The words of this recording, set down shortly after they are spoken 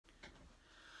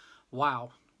Wow,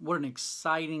 what an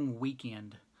exciting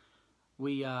weekend.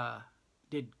 We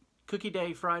did Cookie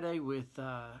Day Friday with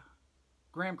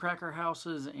graham cracker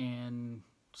houses and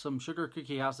some sugar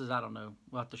cookie houses. I don't know.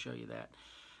 We'll have to show you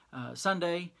that.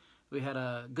 Sunday, we had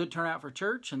a good turnout for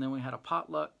church, and then we had a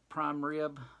potluck prime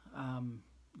rib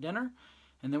dinner,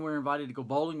 and then we were invited to go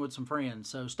bowling with some friends.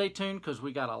 So stay tuned because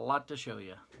we got a lot to show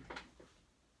you.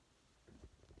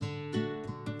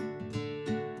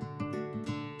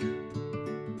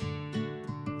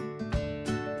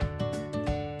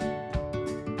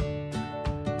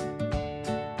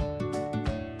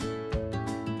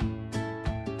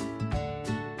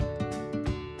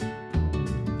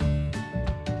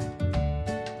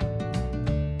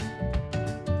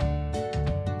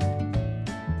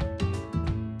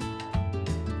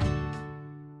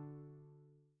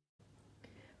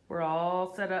 We're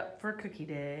all set up for Cookie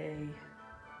Day.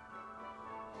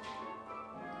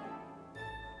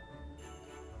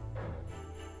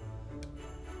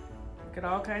 Got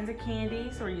all kinds of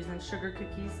candies. We're using sugar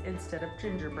cookies instead of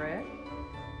gingerbread.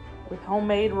 With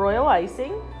homemade royal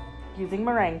icing, using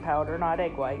meringue powder, not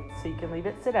egg white, so you can leave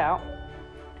it sit out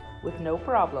with no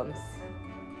problems.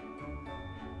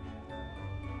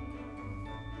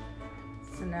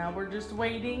 So now we're just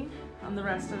waiting on the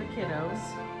rest of the kiddos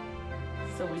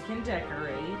so we can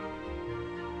decorate.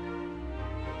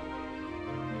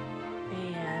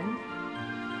 And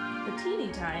the teeny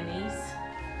tinies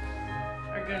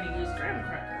are going to use graham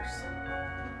crackers.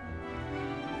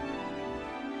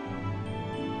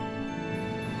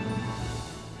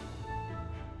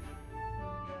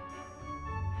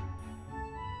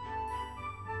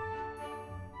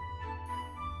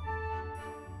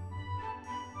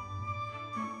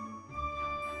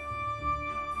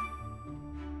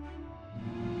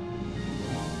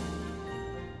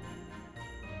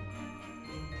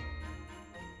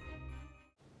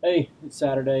 Hey, it's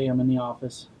Saturday. I'm in the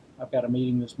office. I've got a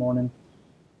meeting this morning.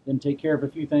 Then take care of a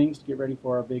few things to get ready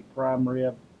for our big prime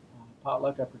rib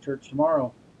potluck after church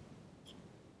tomorrow.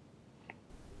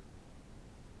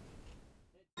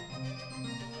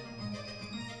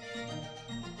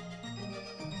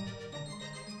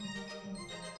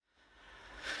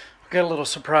 Got a little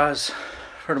surprise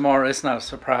for tomorrow. It's not a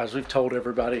surprise. We've told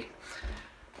everybody.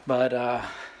 But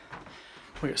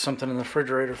we got something in the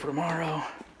refrigerator for tomorrow.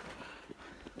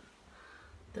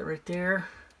 That right there,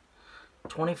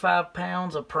 25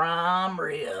 pounds of prime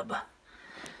rib.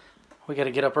 We got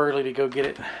to get up early to go get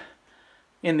it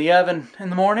in the oven in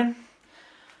the morning,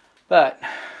 but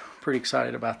pretty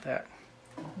excited about that.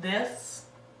 This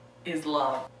is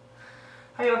love.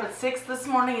 I got up at 6 this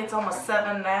morning. It's almost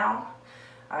 7 now.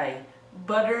 I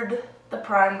buttered the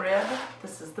prime rib.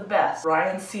 This is the best.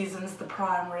 Ryan seasons the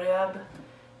prime rib.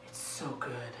 It's so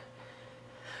good.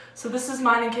 So this is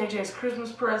mine and KJ's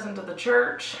Christmas present to the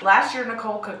church. Last year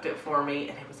Nicole cooked it for me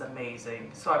and it was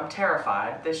amazing. So I'm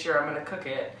terrified. This year I'm gonna cook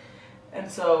it. And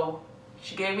so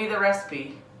she gave me the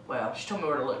recipe. Well, she told me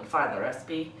where to look to find the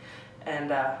recipe.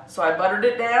 And so I buttered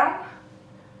it down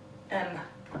and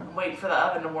I'm waiting for the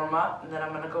oven to warm up. And then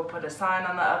I'm gonna go put a sign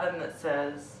on the oven that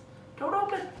says, don't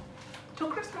open till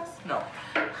Christmas. No,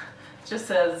 it just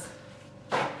says,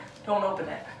 don't open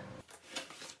it.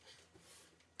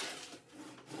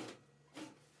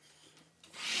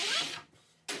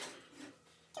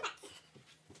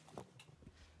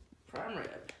 Prime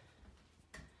rib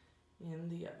in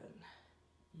the oven.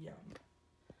 Yum.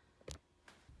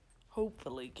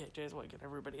 Hopefully KJ's waking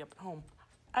everybody up at home.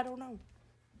 I don't know.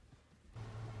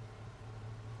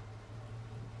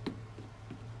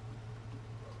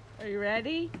 Are you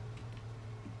ready?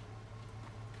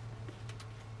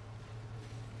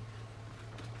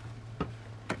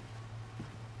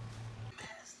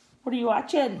 What are you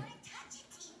watching?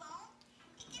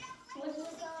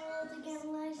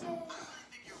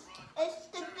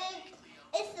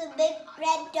 It's the big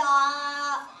red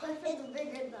dog. Clifford the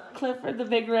big red dog. Clifford the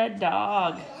big red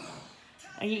dog.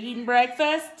 Are you eating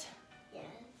breakfast? Yeah.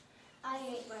 I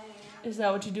ate my hand. Is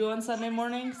that what you do on Sunday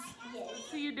mornings? Yes.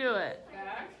 So you do it.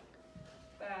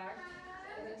 Back,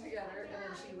 and then together, and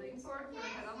then she leans forward, put her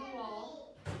head on the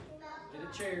wall. Get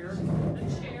a chair,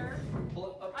 A chair. pull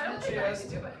it up I to don't your think I chest,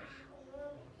 can do it.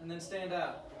 and then stand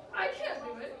out. I can't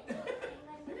do it.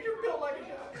 You're built like a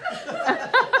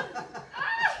duck.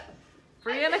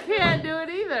 Brianna can't do it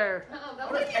either.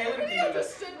 That What if lady Caleb really can do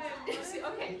just stood. See,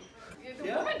 okay. The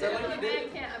Yeah, woman that did it, lady but a did man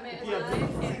it. can't. A man, Yeah, a but man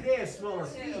see, can't. they have smaller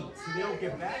feet, so they don't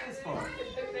get back as far.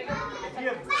 They don't- If you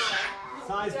have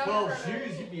size 12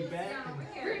 shoes, you'd be back.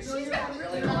 She's got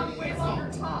really long, way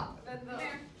longer top than the.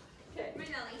 Okay.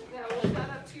 Now lift that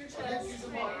up to your chest.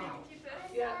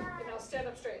 Yeah. And now stand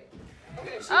up straight.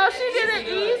 Okay. Oh, she did it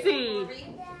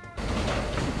easy.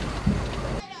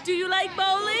 like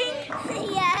bowling?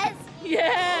 Yes.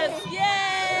 Yes.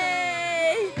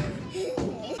 Yay!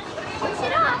 Push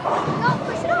it off. Go,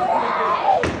 push it off.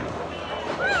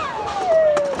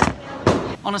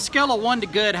 On a scale of 1 to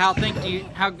good, how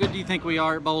good do you think we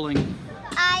are at bowling?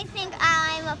 I think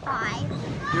I'm a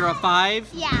 5. You're a 5?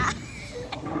 Yeah.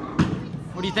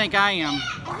 What do you think I am?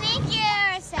 I think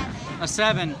you're a 7. A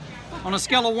 7. On a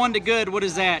scale of 1 to good, what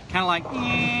is that? Kind of like,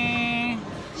 eh.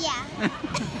 Yeah.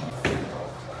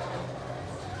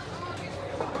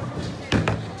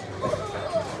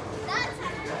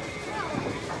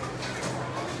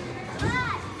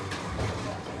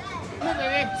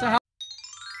 So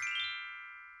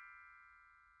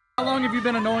how long have you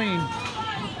been annoying?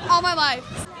 All my life.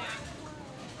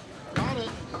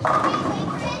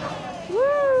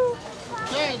 Woo!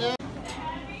 KJ.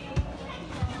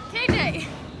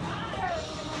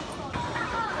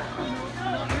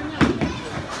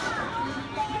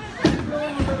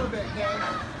 Going a little bit, okay?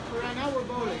 So right now we're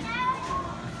bowling.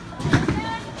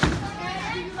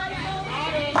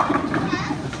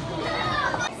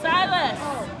 Silas,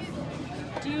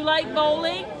 do you like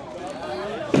bowling?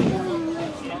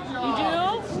 You do?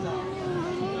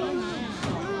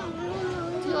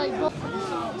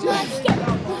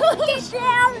 Get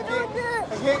down.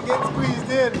 I can't get squeezed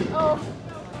in. Oh.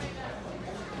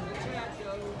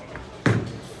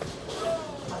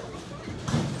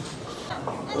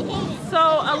 So,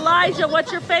 Elijah,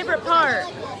 what's your favorite part?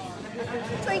 To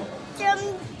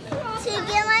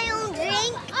get my own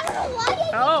drink. I don't know why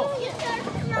you Oh. started.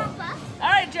 All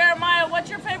right, Jeremiah, what's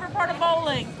your favorite part of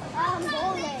bowling?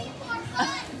 Bowling.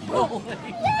 Bowling.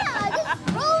 Yeah, just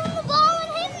rolling the ball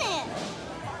and hitting it.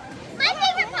 My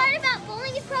favorite part about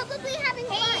bowling is probably having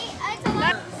fun.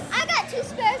 I got 2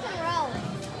 spares in a row.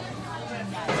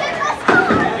 Let's go.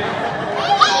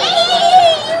 Hey,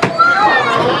 you won!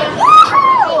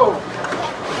 Woohoo!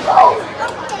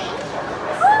 Okay.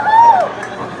 Woohoo!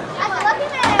 I'm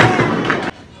looking at it.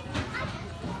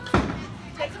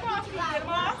 Take them off. Get them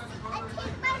off. I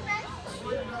take my wrench.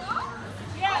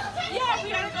 Yeah, we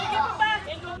gotta go get them back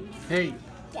and go. Hey.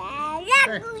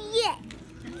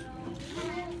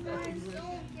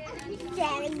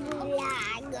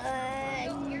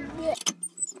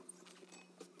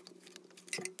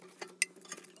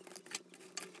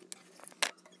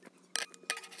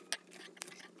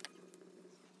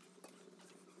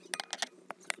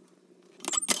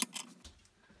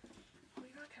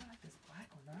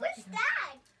 Where's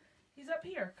Dad? He's up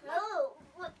here. Oh,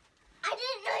 I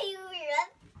didn't know you were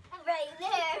up right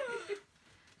there.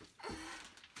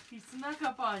 He snuck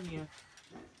up on you.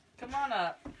 Come on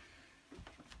up.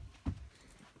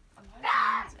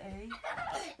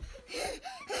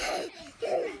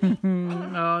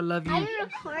 Oh, I love Are you. you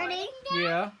recording?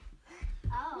 Yeah.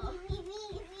 Oh.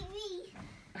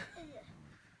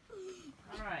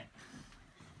 All right.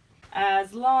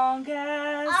 As long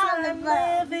as I'm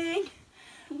living,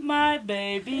 my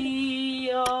baby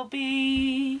will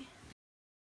be